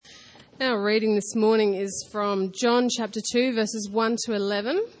Our reading this morning is from John chapter 2, verses 1 to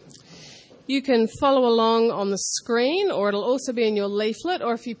 11. You can follow along on the screen, or it'll also be in your leaflet,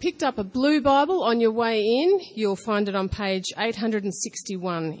 or if you picked up a blue Bible on your way in, you'll find it on page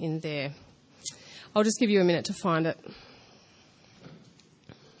 861 in there. I'll just give you a minute to find it.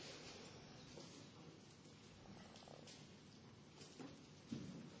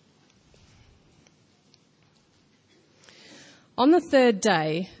 On the third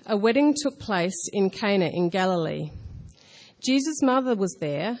day, a wedding took place in Cana in Galilee. Jesus' mother was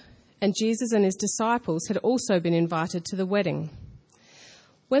there, and Jesus and his disciples had also been invited to the wedding.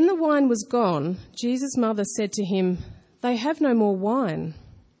 When the wine was gone, Jesus' mother said to him, "They have no more wine."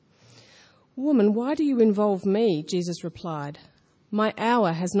 "Woman, why do you involve me?" Jesus replied. "My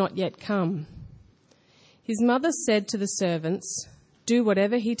hour has not yet come." His mother said to the servants, "Do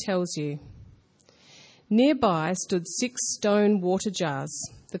whatever he tells you." Nearby stood 6 stone water jars,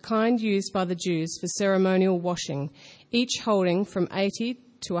 the kind used by the Jews for ceremonial washing, each holding from 80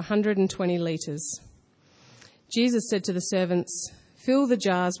 to 120 litres. Jesus said to the servants, "Fill the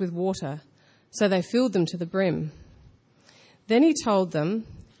jars with water," so they filled them to the brim. Then he told them,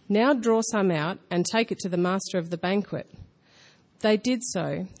 "Now draw some out and take it to the master of the banquet." They did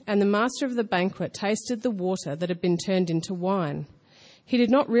so, and the master of the banquet tasted the water that had been turned into wine. He did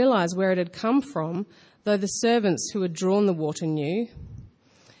not realize where it had come from, though the servants who had drawn the water knew.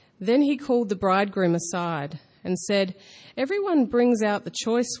 Then he called the bridegroom aside and said, "Everyone brings out the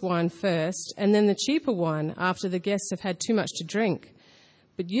choice wine first, and then the cheaper wine after the guests have had too much to drink.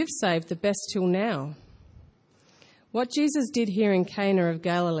 But you've saved the best till now." What Jesus did here in Cana of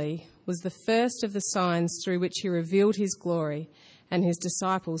Galilee was the first of the signs through which he revealed his glory, and his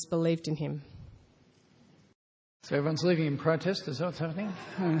disciples believed in him. So everyone's leaving in protest, is that what's happening?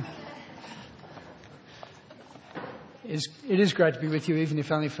 It is great to be with you, even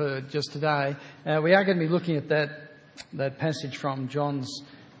if only for just today. We are going to be looking at that passage from John's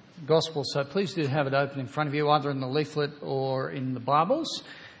Gospel, so please do have it open in front of you, either in the leaflet or in the Bibles.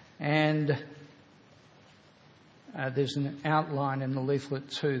 And there's an outline in the leaflet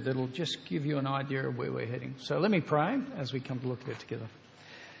too that'll just give you an idea of where we're heading. So let me pray as we come to look at it together.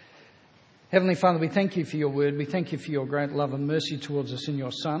 Heavenly Father, we thank you for your word. We thank you for your great love and mercy towards us in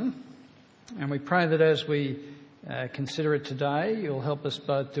your Son. And we pray that as we consider it today, you'll help us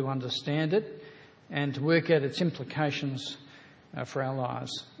both to understand it and to work out its implications for our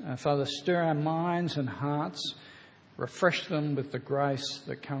lives. Father, stir our minds and hearts, refresh them with the grace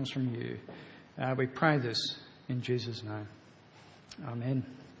that comes from you. We pray this in Jesus' name. Amen.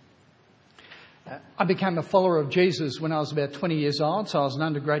 I became a follower of Jesus when I was about 20 years old, so I was an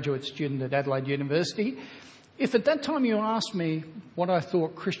undergraduate student at Adelaide University. If at that time you asked me what I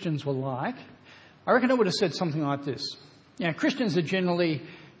thought Christians were like, I reckon I would have said something like this. Christians are generally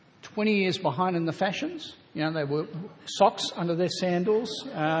 20 years behind in the fashions. They wear socks under their sandals,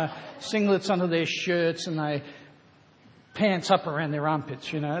 singlets under their shirts, and they pants up around their armpits,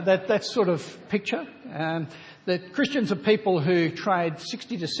 that sort of picture. That Christians are people who trade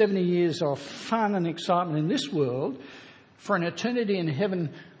 60 to 70 years of fun and excitement in this world for an eternity in heaven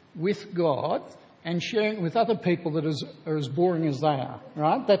with God and sharing it with other people that are as boring as they are,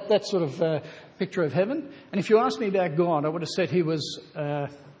 right? That sort of picture of heaven. And if you asked me about God, I would have said he was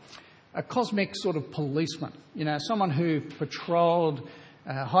a cosmic sort of policeman, someone who patrolled,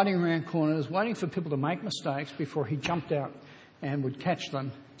 hiding around corners, waiting for people to make mistakes before he jumped out and would catch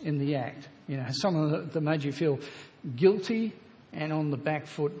them in the act. Someone that made you feel guilty and on the back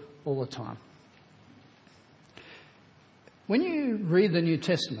foot all the time. When you read the New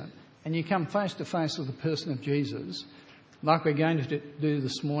Testament and you come face to face with the person of Jesus, like we're going to do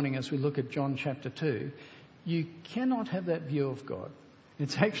this morning as we look at John chapter 2, you cannot have that view of God.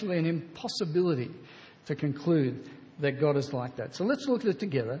 It's actually an impossibility to conclude that God is like that. So let's look at it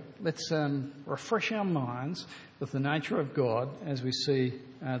together. Let's refresh our minds with the nature of God as we see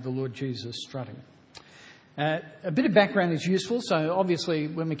the Lord Jesus strutting. A bit of background is useful. So obviously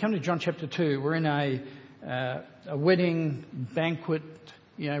when we come to John chapter 2, we're in a wedding, banquet,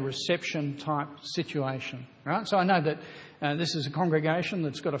 reception type situation, right? So I know that this is a congregation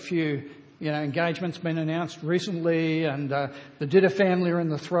that's got a few, engagements been announced recently, and the Ditter family are in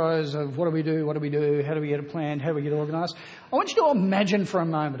the throes of what do we do, how do we get it planned, how do we get organised. I want you to imagine for a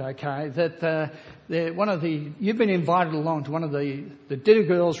moment, okay, that you've been invited along to one of the Ditter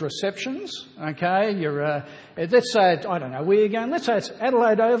girls' receptions, okay? You're, let's say, I don't know where you're going. Let's say it's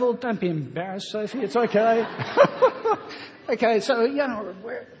Adelaide Oval. Don't be embarrassed, Sophie. It's okay. Okay, so,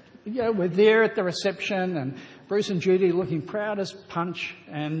 we're there at the reception, and Bruce and Judy looking proud as punch,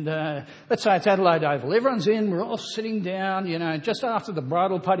 and let's say it's Adelaide Oval. Everyone's in, we're all sitting down, just after the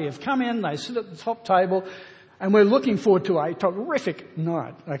bridal party have come in, they sit at the top table, and we're looking forward to a terrific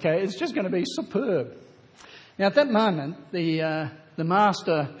night, okay? It's just going to be superb. Now, at that moment, the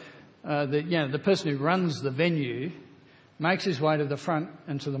master, the person who runs the venue, makes his way to the front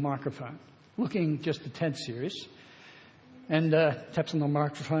and to the microphone, looking just a tad serious, and taps on the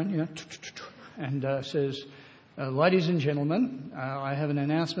microphone, and says, "Ladies and gentlemen, I have an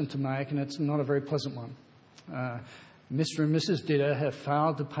announcement to make, and it's not a very pleasant one. Mr. and Mrs. Ditter have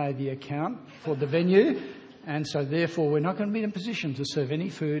failed to pay the account for the venue, and so therefore we're not going to be in a position to serve any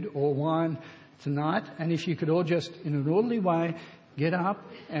food or wine tonight. And if you could all just, in an orderly way, get up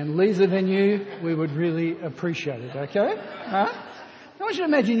and leave the venue, we would really appreciate it, okay?" I want you to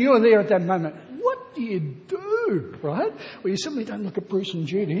imagine you're there at that moment. What do you do, right? Well, you simply don't look at Bruce and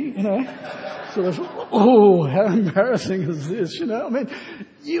Judy, sort of, oh, how embarrassing is this, I mean,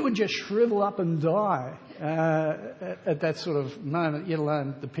 you would just shrivel up and die at that sort of moment, let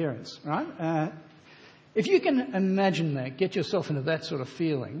alone the parents, right? If you can imagine that, get yourself into that sort of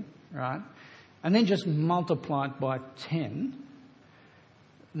feeling, right, and then just multiply it by 10,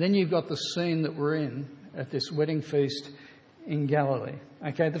 then you've got the scene that we're in at this wedding feast in Galilee.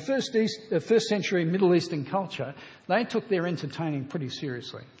 Okay, the first century Middle Eastern culture, they took their entertaining pretty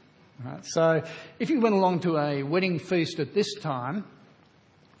seriously. Right? So if you went along to a wedding feast at this time,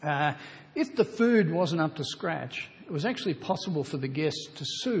 if the food wasn't up to scratch, it was actually possible for the guests to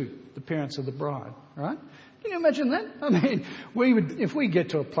sue the parents of the bride, right? Can you imagine that? I mean, if we get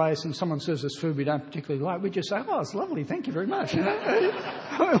to a place and someone serves us food we don't particularly like, we just say, "Oh, it's lovely, thank you very much."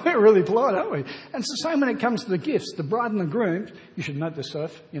 We're really polite, aren't we? And it's the same when it comes to the gifts. The bride and the groom, you should note this,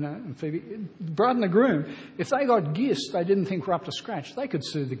 Soph, and Phoebe, the bride and the groom, if they got gifts they didn't think were up to scratch, they could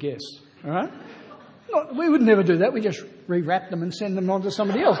sue the guests, all right? We would never do that. We just rewrap them and send them on to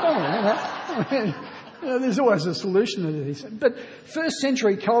somebody else, don't we? I mean, there's always a solution to these. But first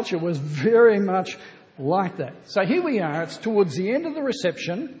century culture was very much like that. So here we are, it's towards the end of the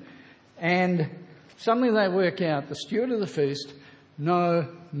reception, and suddenly they work out, the steward of the feast, no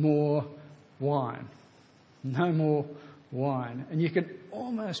more wine. No more wine. And you can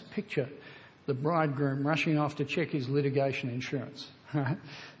almost picture the bridegroom rushing off to check his litigation insurance. Right?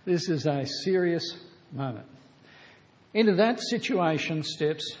 This is a serious moment. Into that situation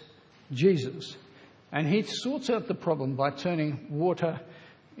steps Jesus, and he sorts out the problem by turning water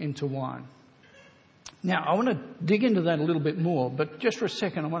into wine. Now, I want to dig into that a little bit more, but just for a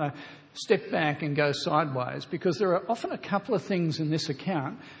second I want to step back and go sideways, because there are often a couple of things in this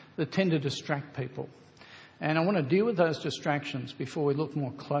account that tend to distract people. And I want to deal with those distractions before we look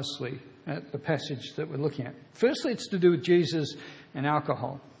more closely at the passage that we're looking at. Firstly, it's to do with Jesus and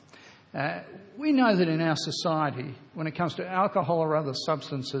alcohol. We know that in our society, when it comes to alcohol or other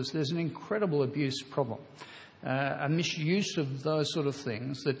substances, there's an incredible abuse problem, a misuse of those sort of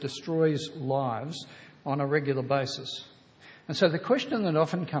things that destroys lives on a regular basis. And so the question that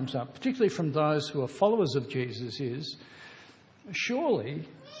often comes up, particularly from those who are followers of Jesus, is, surely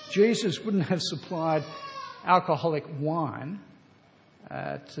Jesus wouldn't have supplied alcoholic wine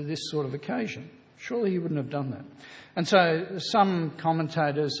to this sort of occasion. Surely he wouldn't have done that. And so some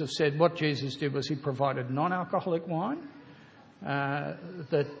commentators have said what Jesus did was he provided non-alcoholic wine, that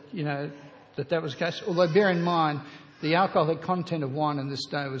was the case. Although bear in mind, the alcoholic content of wine in this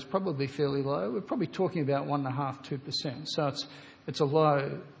day was probably fairly low. We're probably talking about 1.5-2%. So it's a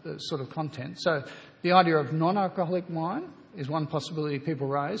low sort of content. So the idea of non-alcoholic wine is one possibility people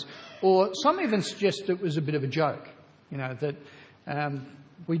raise. Or some even suggest it was a bit of a joke, that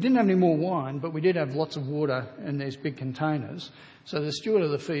we didn't have any more wine, but we did have lots of water in these big containers. So the steward of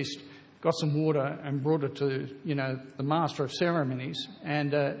the feast got some water and brought it to, the master of ceremonies.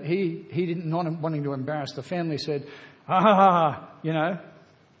 And he didn't, not wanting to embarrass the family, said,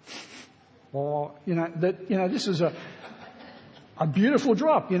 this is a beautiful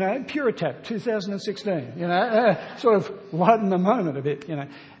drop, Puritap 2016, sort of lighten the moment a bit,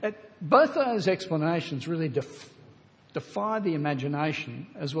 Both those explanations really defy the imagination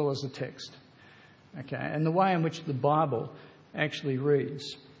as well as the text, okay, and the way in which the Bible actually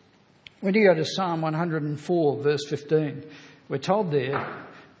reads. When you go to Psalm 104, verse 15, we're told there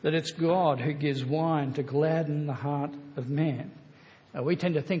that it's God who gives wine to gladden the heart of man. We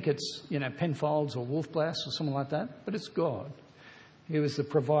tend to think it's, Penfolds or Wolf Blass or something like that, but it's God who is the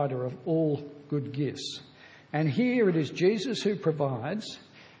provider of all good gifts. And here it is Jesus who provides,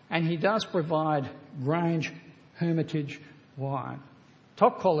 and he does provide Grange Hermitage wine.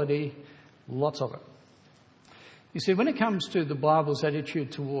 Top quality, lots of it. You see, when it comes to the Bible's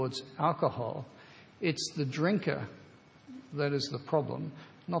attitude towards alcohol, it's the drinker that is the problem,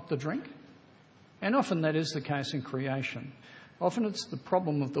 not the drink. And often that is the case in creation. Often it's the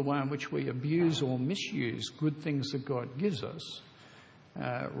problem of the way in which we abuse or misuse good things that God gives us,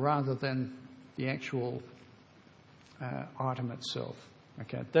 rather than the actual item itself.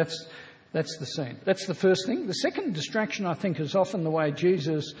 Okay, that's the scene. That's the first thing. The second distraction, I think, is often the way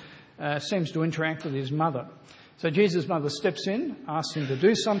Jesus seems to interact with his mother. So Jesus' mother steps in, asks him to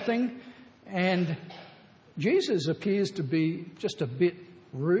do something, and Jesus appears to be just a bit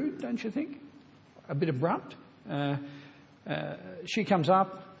rude, don't you think? A bit abrupt. She comes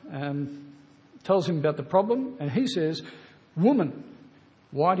up, tells him about the problem, and he says, "Woman,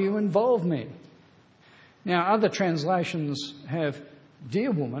 why do you involve me?" Now, other translations have, "Dear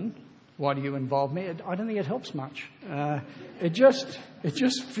woman, why do you involve me?" I don't think it helps much. It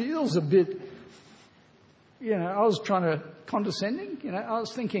just feels a bit, I was trying to condescending. I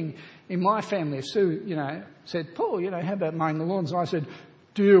was thinking in my family, if Sue, said, "Paul, how about mowing the lawns?" And I said,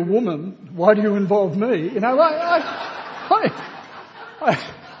 "Dear woman, why do you involve me?" I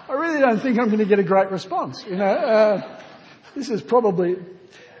really don't think I'm going to get a great response. This is probably...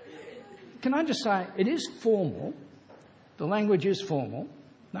 Can I just say, it is formal. The language is formal.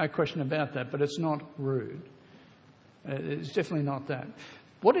 No question about that, but it's not rude. It's definitely not that.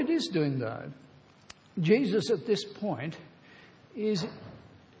 What it is doing, though, Jesus at this point is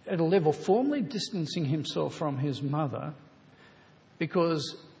at a level formally distancing himself from his mother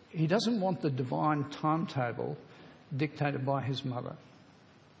because he doesn't want the divine timetable dictated by his mother.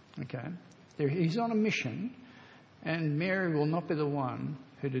 Okay? He's on a mission, and Mary will not be the one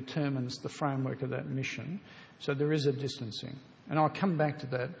who determines the framework of that mission. So there is a distancing. And I'll come back to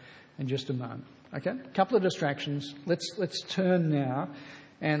that in just a moment. Okay? A couple of distractions. Let's turn now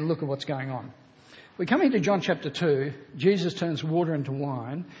and look at what's going on. We come into John chapter 2. Jesus turns water into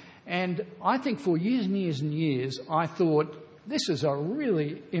wine. And I think for years and years and years, I thought, this is a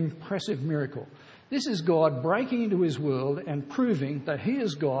really impressive miracle. This is God breaking into his world and proving that he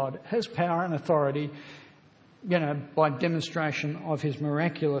is God, has power and authority, by demonstration of his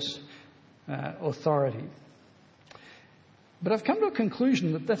miraculous authority. But I've come to a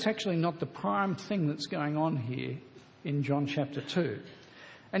conclusion that that's actually not the prime thing that's going on here in John chapter 2.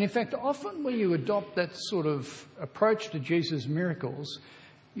 And in fact, often when you adopt that sort of approach to Jesus' miracles,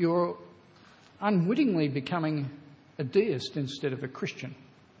 you're unwittingly becoming a deist instead of a Christian.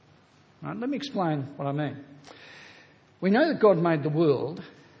 Right? Let me explain what I mean. We know that God made the world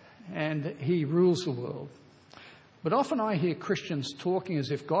and he rules the world. But often I hear Christians talking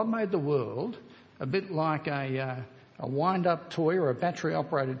as if God made the world a bit like a wind-up toy or a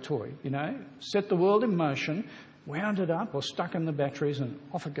battery-operated toy. Set the world in motion, wound it up or stuck in the batteries, and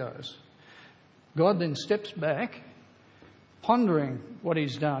off it goes. God then steps back, pondering what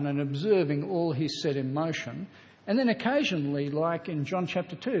he's done and observing all he's set in motion. And then occasionally, like in John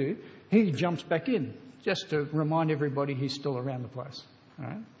chapter 2, he jumps back in just to remind everybody he's still around the place. All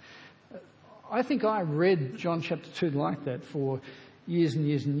right? I think I read John chapter 2 like that for years and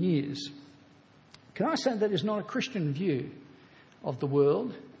years and years. Can I say that is not a Christian view of the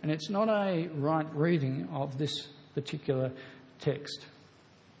world, and it's not a right reading of this particular text.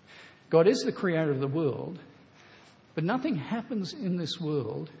 God is the creator of the world, but nothing happens in this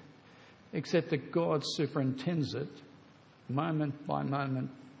world except that God superintends it moment by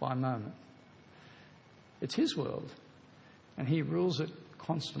moment by moment. It's his world, and he rules it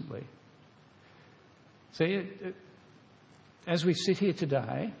constantly. See, as we sit here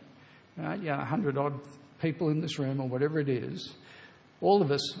today, 100 odd people in this room or whatever it is, all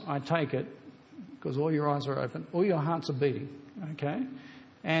of us, I take it, because all your eyes are open, all your hearts are beating, okay?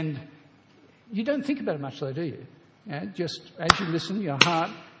 And you don't think about it much though, do you? Just as you listen, your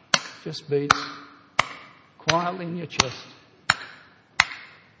heart just beats quietly in your chest.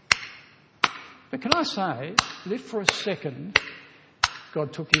 But can I say that if for a second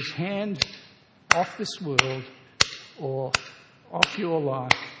God took his hand off this world or off your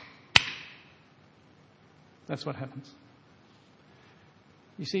life, that's what happens.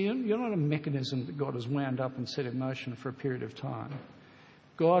 You see, you're not a mechanism that God has wound up and set in motion for a period of time.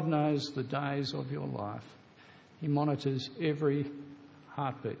 God knows the days of your life. He monitors every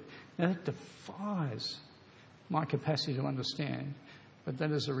heartbeat. Now, that defies my capacity to understand, but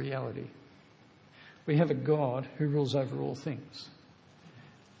that is a reality. We have a God who rules over all things.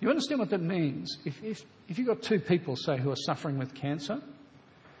 You understand what that means? If you've got two people, say, who are suffering with cancer,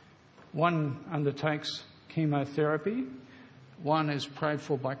 one undertakes chemotherapy, one is prayed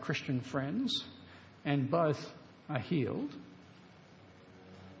for by Christian friends, and both are healed.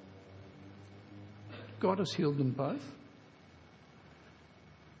 God has healed them both.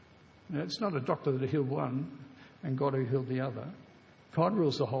 Now, it's not a doctor that healed one and God who healed the other. God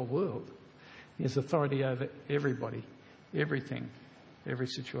rules the whole world. He has authority over everybody, everything, every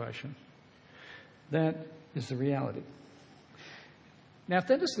situation. That is the reality. Now, if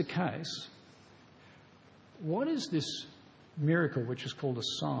that is the case, what is this miracle which is called a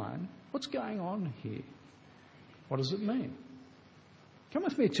sign? What's going on here? What does it mean? Come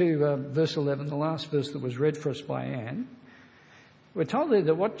with me to verse 11, the last verse that was read for us by Anne. We're told there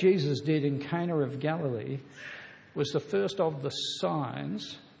that what Jesus did in Cana of Galilee was the first of the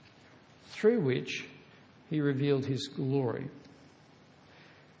signs through which he revealed his glory.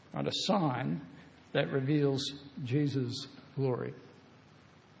 Right, a sign that reveals Jesus' glory.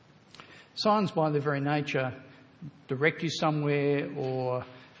 Signs, by their very nature, direct you somewhere or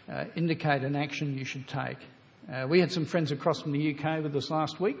indicate an action you should take. We had some friends across from the UK with us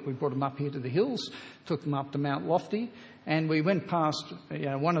last week. We brought them up here to the hills, took them up to Mount Lofty, and we went past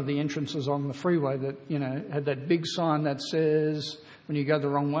one of the entrances on the freeway that had that big sign that says, when you go the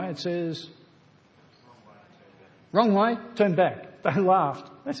wrong way, it says, "Wrong way, turn back." They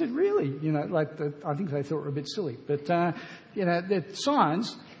laughed. They said, "Really?" I think they thought we were a bit silly. But the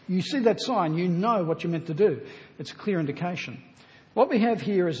signs, you see that sign, you know what you're meant to do. It's a clear indication. What we have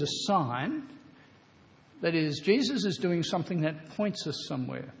here is a sign. That is, Jesus is doing something that points us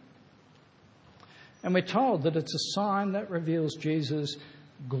somewhere. And we're told that it's a sign that reveals Jesus'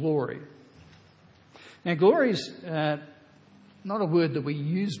 glory. Now, glory is not a word that we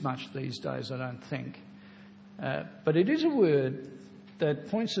use much these days, I don't think. But it is a word that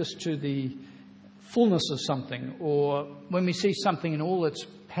points us to the fullness of something, or when we see something in all its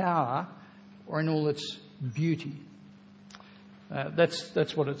power or in all its beauty.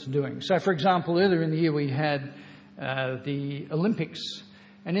 That's what it's doing. So, for example, earlier in the year we had the Olympics.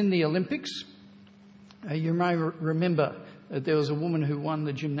 And in the Olympics, you may remember that there was a woman who won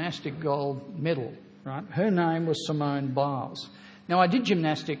the gymnastic gold medal, right? Her name was Simone Biles. Now, I did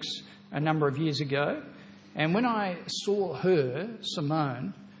gymnastics a number of years ago, and when I saw her,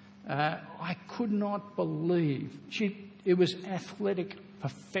 Simone, I could not believe. It was athletic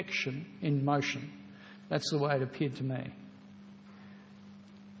perfection in motion. That's the way it appeared to me.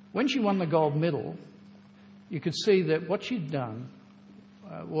 When she won the gold medal, you could see that what she'd done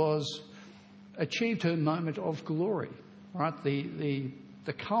was achieved her moment of glory, right? The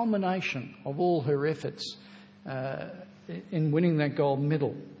culmination of all her efforts in winning that gold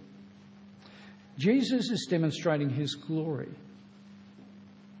medal. Jesus is demonstrating his glory.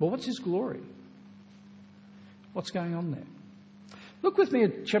 Well, what's his glory? What's going on there? Look with me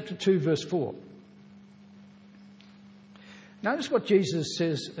at chapter 2, verse 4. Notice what Jesus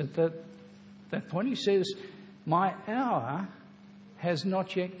says at that point. He says, "My hour has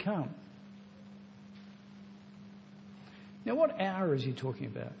not yet come." Now, what hour is he talking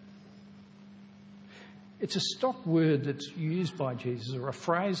about? It's a stock word that's used by Jesus, or a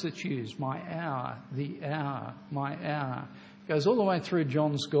phrase that's used, "my hour, the hour, my hour." It goes all the way through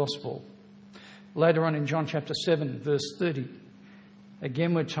John's Gospel. Later on in John chapter 7, verse 30,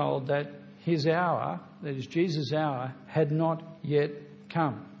 again we're told that his hour, that is Jesus' hour, had not yet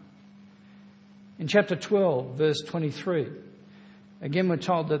come. In chapter 12, verse 23, again we're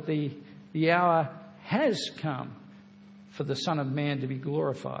told that the hour has come for the Son of Man to be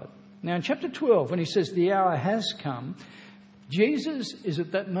glorified. Now in chapter 12, when he says the hour has come, Jesus is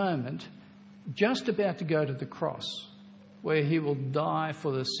at that moment just about to go to the cross, where he will die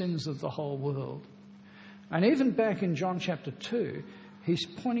for the sins of the whole world. And even back in John chapter 2, he's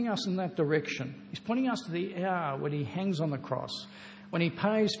pointing us in that direction. He's pointing us to the hour when he hangs on the cross, when he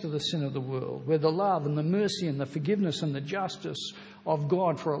pays for the sin of the world, where the love and the mercy and the forgiveness and the justice of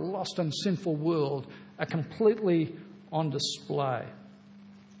God for a lost and sinful world are completely on display.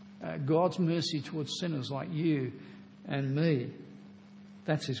 God's mercy towards sinners like you and me,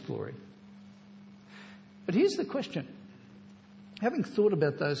 that's his glory. But here's the question. Having thought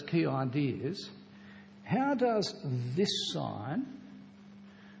about those key ideas, how does this sign,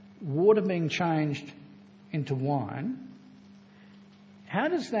 water being changed into wine, how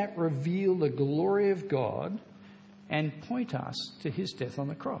does that reveal the glory of God and point us to his death on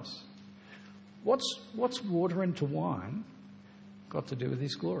the cross? What's water into wine got to do with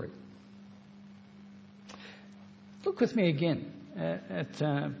his glory? Look with me again at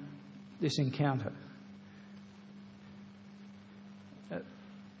this encounter.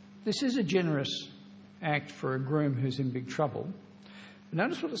 This is a generous act for a groom who's in big trouble.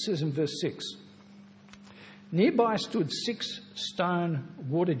 Notice what it says in verse 6. Nearby stood 6 stone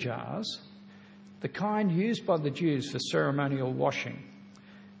water jars, the kind used by the Jews for ceremonial washing,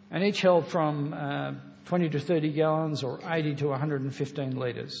 and each held from 20 to 30 gallons, or 80 to 115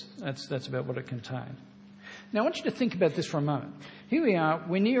 litres. That's about what it contained. Now, I want you to think about this for a moment. Here we are,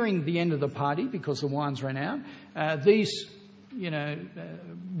 we're nearing the end of the party because the wine's run out. These,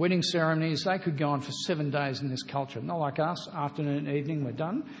 wedding ceremonies, they could go on for 7 days in this culture. Not like us, afternoon, evening, we're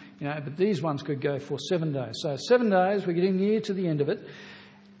done. But these ones could go for 7 days. So 7 days, we're getting near to the end of it.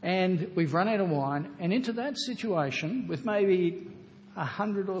 And we've run out of wine. And into that situation, with maybe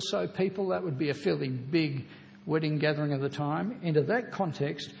 100 or so people, that would be a fairly big wedding gathering of the time. Into that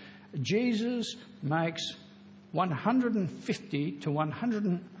context, Jesus makes 150 to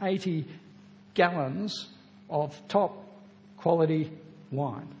 180 gallons of top quality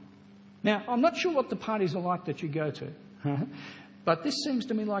wine. Now, I'm not sure what the parties are like that you go to, but this seems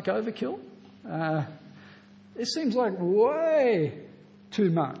to me like overkill. This seems like way too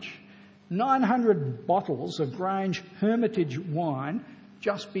much. 900 bottles of Grange Hermitage wine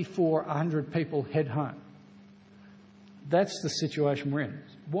just before 100 people head home. That's the situation we're in.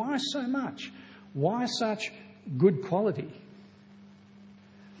 Why so much? Why such good quality?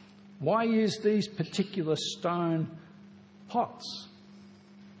 Why use these particular stone pots?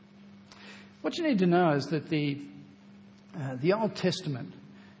 What you need to know is that the Old Testament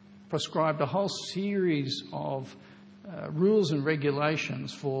prescribed a whole series of rules and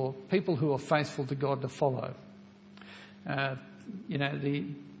regulations for people who are faithful to God to follow. The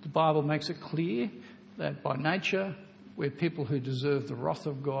Bible makes it clear that by nature we're people who deserve the wrath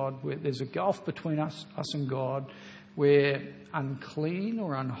of God, where there's a gulf between us and God. We're unclean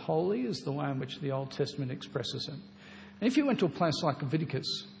or unholy is the way in which the Old Testament expresses it. And if you went to a place like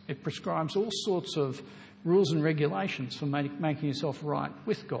Leviticus, it prescribes all sorts of rules and regulations for making yourself right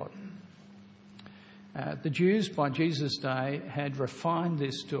with God. The Jews by Jesus' day had refined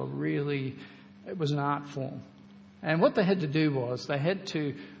this to it was an art form. And what they had to do was they had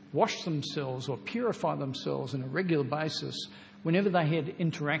to wash themselves or purify themselves on a regular basis whenever they had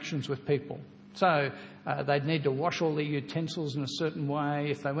interactions with people. So they'd need to wash all their utensils in a certain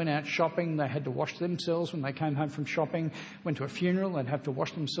way. If they went out shopping, they had to wash themselves when they came home from shopping. Went to a funeral, they'd have to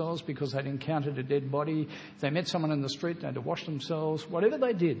wash themselves because they'd encountered a dead body. If they met someone in the street, they had to wash themselves. Whatever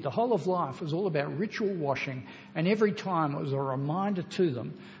they did, the whole of life was all about ritual washing, and every time it was a reminder to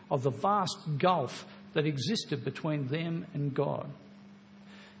them of the vast gulf that existed between them and God.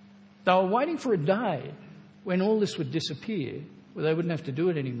 They were waiting for a day when all this would disappear, where they wouldn't have to do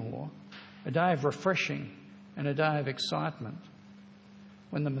it anymore. A day of refreshing and a day of excitement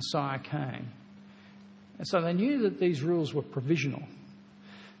when the Messiah came. And so they knew that these rules were provisional.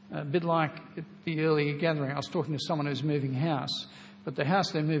 A bit like at the earlier gathering, I was talking to someone who's moving house, but the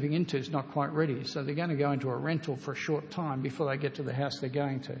house they're moving into is not quite ready, so they're going to go into a rental for a short time before they get to the house they're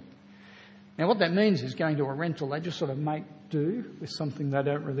going to. Now what that means is going to a rental, they just sort of make do with something they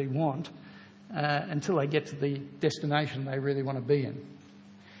don't really want until they get to the destination they really want to be in.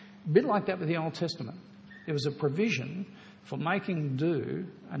 A bit like that with the Old Testament. There was a provision for making do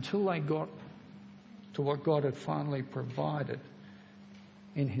until they got to what God had finally provided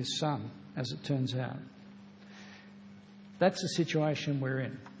in His Son, as it turns out. That's the situation we're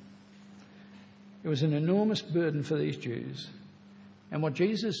in. It was an enormous burden for these Jews. And what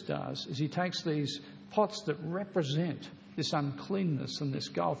Jesus does is He takes these pots that represent this uncleanness and this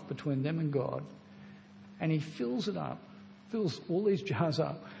gulf between them and God, and He fills all these jars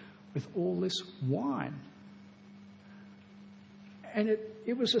up with all this wine. And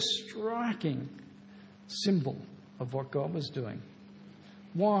it was a striking symbol of what God was doing.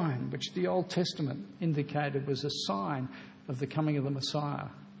 Wine, which the Old Testament indicated was a sign of the coming of the Messiah,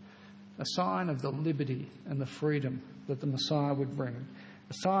 a sign of the liberty and the freedom that the Messiah would bring,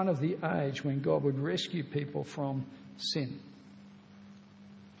 a sign of the age when God would rescue people from sin.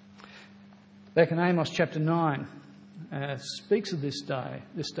 Back in Amos chapter 9, speaks of this day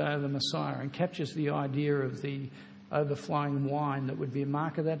of the Messiah, and captures the idea of the overflowing wine that would be a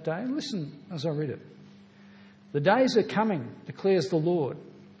mark of that day. Listen as I read it. The days are coming, declares the Lord,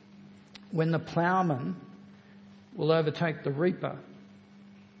 when the ploughman will overtake the reaper,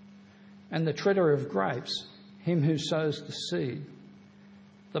 and the treader of grapes, him who sows the seed.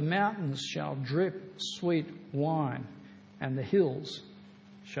 The mountains shall drip sweet wine, and the hills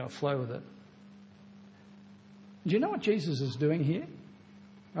shall flow with it. Do you know what Jesus is doing here?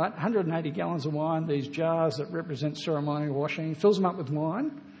 Right, 180 gallons of wine, these jars that represent ceremonial washing, he fills them up with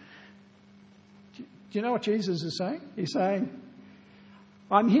wine. Do you know what Jesus is saying? He's saying,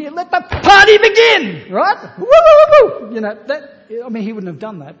 I'm here, let the party begin, right? Woo, woo, woo, woo. He wouldn't have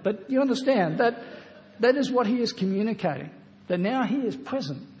done that, but you understand that is what he is communicating. That now he is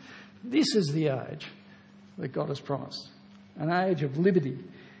present. This is the age that God has promised. An age of liberty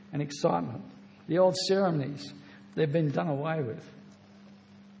and excitement. The old ceremonies, they've been done away with.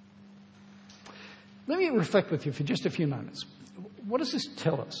 Let me reflect with you for just a few moments. What does this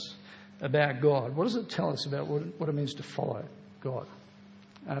tell us about God? What does it tell us about what it means to follow God?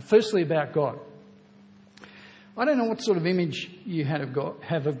 Firstly, about God. I don't know what sort of image you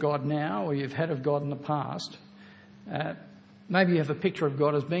have of God now, or you've had of God in the past. Maybe you have a picture of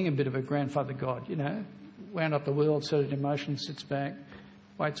God as being a bit of a grandfather God, you know, wound up the world, set it in motion, sits back,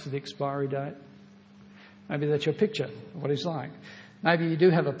 waits for the expiry date. Maybe that's your picture of what he's like. Maybe you do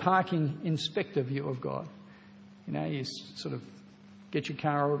have a parking inspector view of God. You know, you sort of get your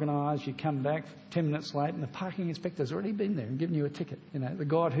car organised, you come back 10 minutes late and the parking inspector's already been there and given you a ticket. You know, the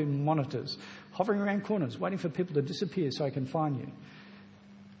God who monitors, hovering around corners, waiting for people to disappear so he can find you.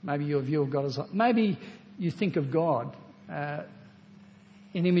 Maybe your view of God is like... Maybe you think of God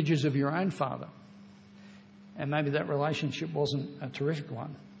in images of your own father. And maybe that relationship wasn't a terrific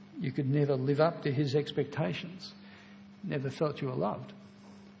one. You could never live up to his expectations. Never felt you were loved.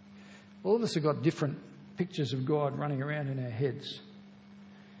 All of us have got different pictures of God running around in our heads.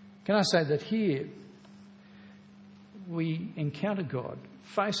 Can I say that here we encounter God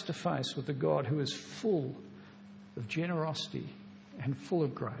face to face with a God who is full of generosity and full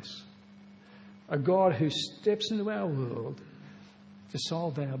of grace. A God who steps into our world to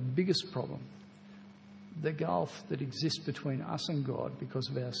solve our biggest problem, the gulf that exists between us and God because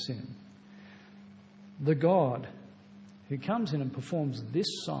of our sin. The God who comes in and performs this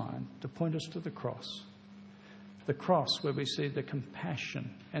sign to point us to the cross where we see the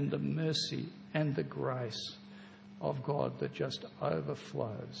compassion and the mercy and the grace of God that just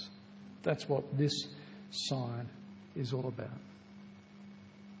overflows. That's what this sign is all about.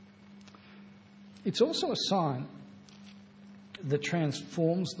 It's also a sign that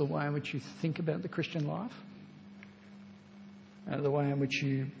transforms the way in which you think about the Christian life, the way in which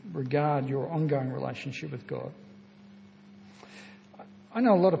you regard your ongoing relationship with God. I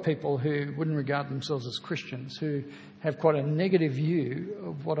know a lot of people who wouldn't regard themselves as Christians, who have quite a negative view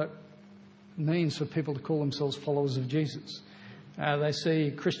of what it means for people to call themselves followers of Jesus. They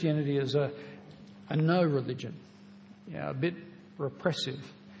see Christianity as a no religion, a bit repressive,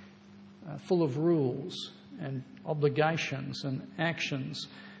 full of rules and obligations and actions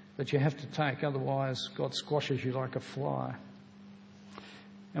that you have to take, otherwise God squashes you like a fly.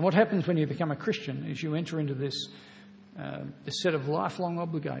 And what happens when you become a Christian is you enter into this set of lifelong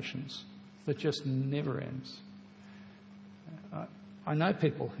obligations that just never ends. I know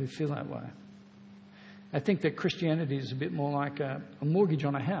people who feel that way. I think that Christianity is a bit more like a mortgage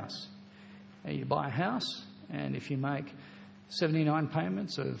on a house. You buy a house, and if you make 79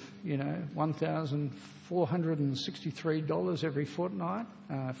 payments of, $1,463 every fortnight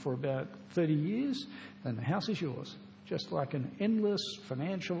for about 30 years, then the house is yours. Just like an endless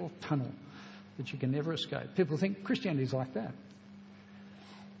financial tunnel that you can never escape. People think Christianity is like that.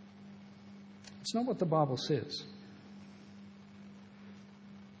 It's not what the Bible says.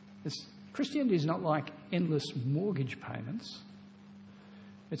 Christianity is not like endless mortgage payments.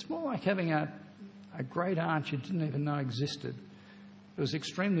 It's more like having a great aunt you didn't even know existed, who was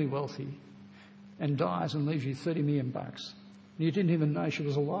extremely wealthy and dies and leaves you $30 million. You didn't even know she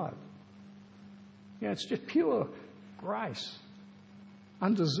was alive. It's just pure grace,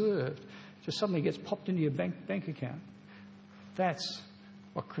 undeserved. Just suddenly gets popped into your bank account. That's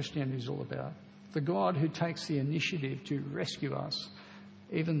what Christianity is all about. The God who takes the initiative to rescue us,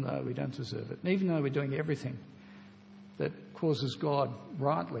 even though we don't deserve it, and even though we're doing everything that causes God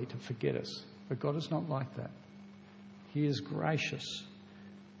rightly to forget us. But God is not like that. He is gracious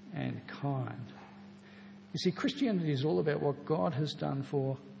and kind. You see, Christianity is all about what God has done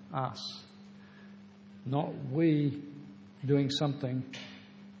for us, not we doing something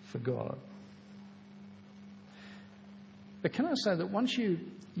for God. But can I say that once you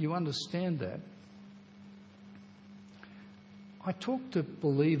understand that, I talk to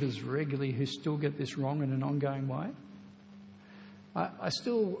believers regularly who still get this wrong in an ongoing way. I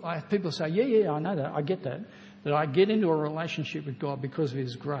have people say, yeah, I know that, I get that I get into a relationship with God because of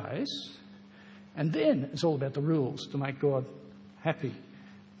his grace, and then it's all about the rules to make God happy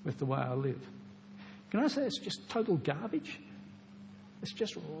with the way I live. Can I say it's just total garbage? It's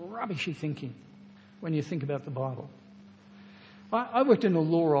just rubbishy thinking when you think about the Bible. I worked in a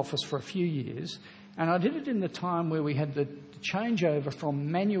law office for a few years, and I did it in the time where we had the changeover from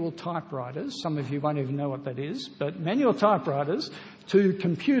manual typewriters, some of you won't even know what that is, but manual typewriters to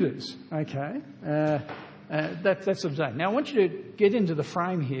computers, okay? That's absurd. Now, I want you to get into the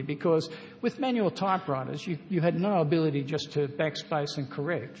frame here, because with manual typewriters, you had no ability just to backspace and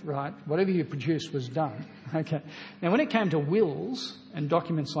correct, right? Whatever you produced was done. Okay. Now, when it came to wills and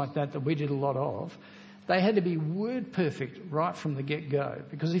documents like that we did a lot of, they had to be word perfect right from the get-go,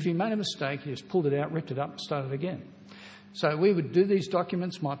 because if you made a mistake, you just pulled it out, ripped it up and started again. So we would do these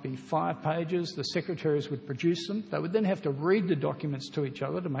documents, might be 5 pages. The secretaries would produce them. They would then have to read the documents to each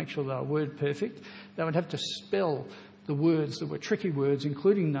other to make sure they were word perfect. They would have to spell the words that were tricky words,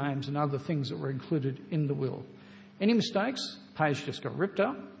 including names and other things that were included in the will. Any mistakes, page just got ripped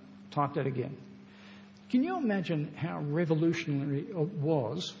up, typed out again. Can you imagine how revolutionary it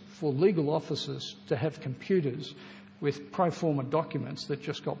was for legal officers to have computers with pro forma documents that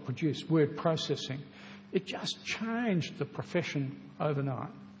just got produced, word processing? It just changed the profession overnight.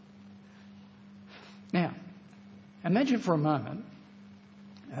 Now, imagine for a moment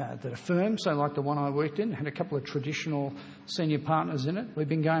that a firm, say like the one I worked in, had a couple of traditional senior partners in it. We've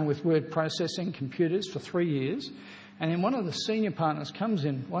been going with word processing computers for 3 years. And then one of the senior partners comes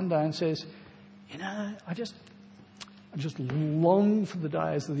in one day and says, I just long for the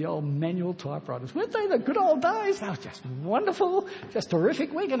days of the old manual typewriters. Weren't they the good old days? They were just wonderful, just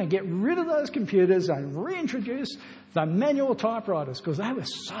terrific. We're going to get rid of those computers and reintroduce the manual typewriters, because they were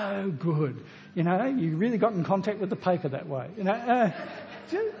so good. You really got in contact with the paper that way.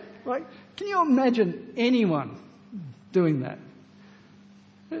 Can you imagine anyone doing that?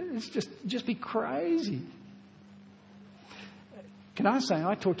 It's just be crazy. Can I say,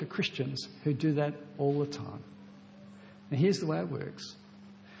 I talk to Christians who do that all the time. And here's the way it works.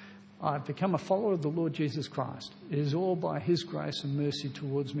 I've become a follower of the Lord Jesus Christ. It is all by his grace and mercy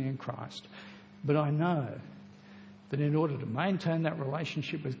towards me in Christ. But I know that in order to maintain that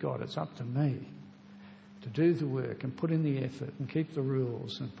relationship with God, it's up to me to do the work and put in the effort and keep the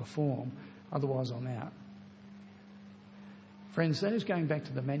rules and perform. Otherwise, I'm out. Friends, that is going back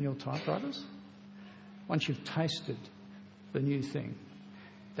to the manual typewriters. Once you've tasted the new thing,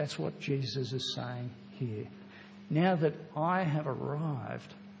 that's what Jesus is saying here. Now that I have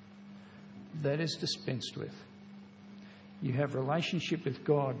arrived, that is dispensed with. You have relationship with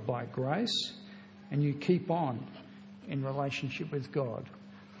God by grace, and you keep on in relationship with God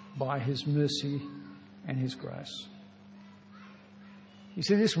by his mercy and his grace. You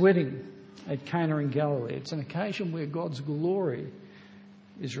see, this wedding at Cana in Galilee, it's an occasion where God's glory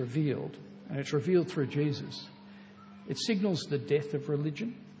is revealed, and it's revealed through Jesus. It signals the death of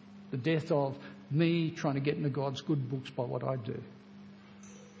religion, the death of me trying to get into God's good books by what I do.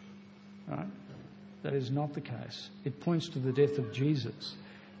 Right? That is not the case. It points to the death of Jesus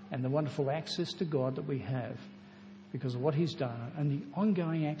and the wonderful access to God that we have because of what he's done, and the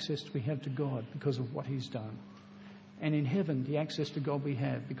ongoing access we have to God because of what he's done. And in heaven, the access to God we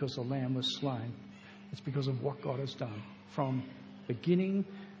have because the Lamb was slain. It's because of what God has done from beginning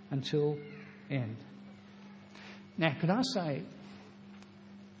until end. Now, can I say,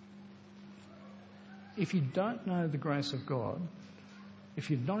 if you don't know the grace of God, if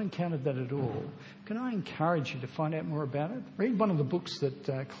you've not encountered that at all, can I encourage you to find out more about it? Read one of the books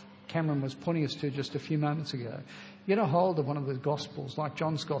that Cameron was pointing us to just a few moments ago. Get a hold of one of the Gospels, like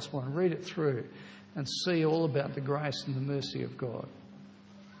John's Gospel, and read it through and see all about the grace and the mercy of God.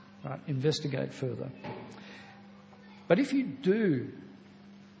 Right? Investigate further. But if you do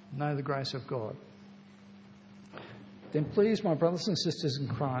know the grace of God, then please, my brothers and sisters in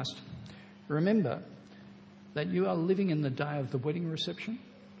Christ, remember that you are living in the day of the wedding reception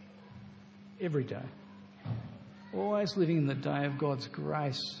every day. Always living in the day of God's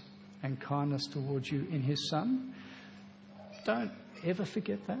grace and kindness towards you in his Son. Don't ever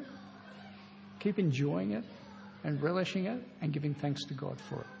forget that. Keep enjoying it and relishing it and giving thanks to God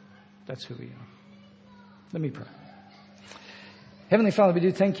for it. That's who we are. Let me pray. Heavenly Father, we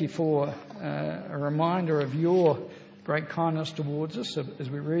do thank you for a reminder of your great kindness towards us as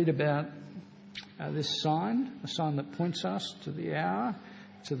we read about this sign, a sign that points us to the hour,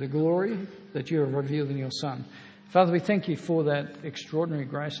 to the glory that you have revealed in your Son. Father, we thank you for that extraordinary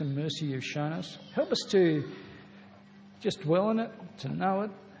grace and mercy you've shown us. Help us to just dwell in it, to know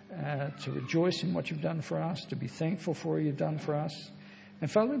it, to rejoice in what you've done for us, to be thankful for what you've done for us.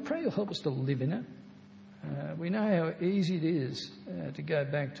 And Father, we pray you'll help us to live in it. We know how easy it is to go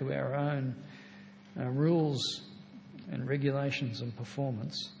back to our own rules and regulations and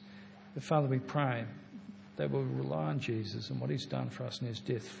performance. But Father, we pray that we'll rely on Jesus and what he's done for us and his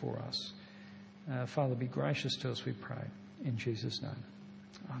death for us. Father, be gracious to us, we pray. In Jesus' name.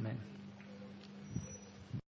 Amen.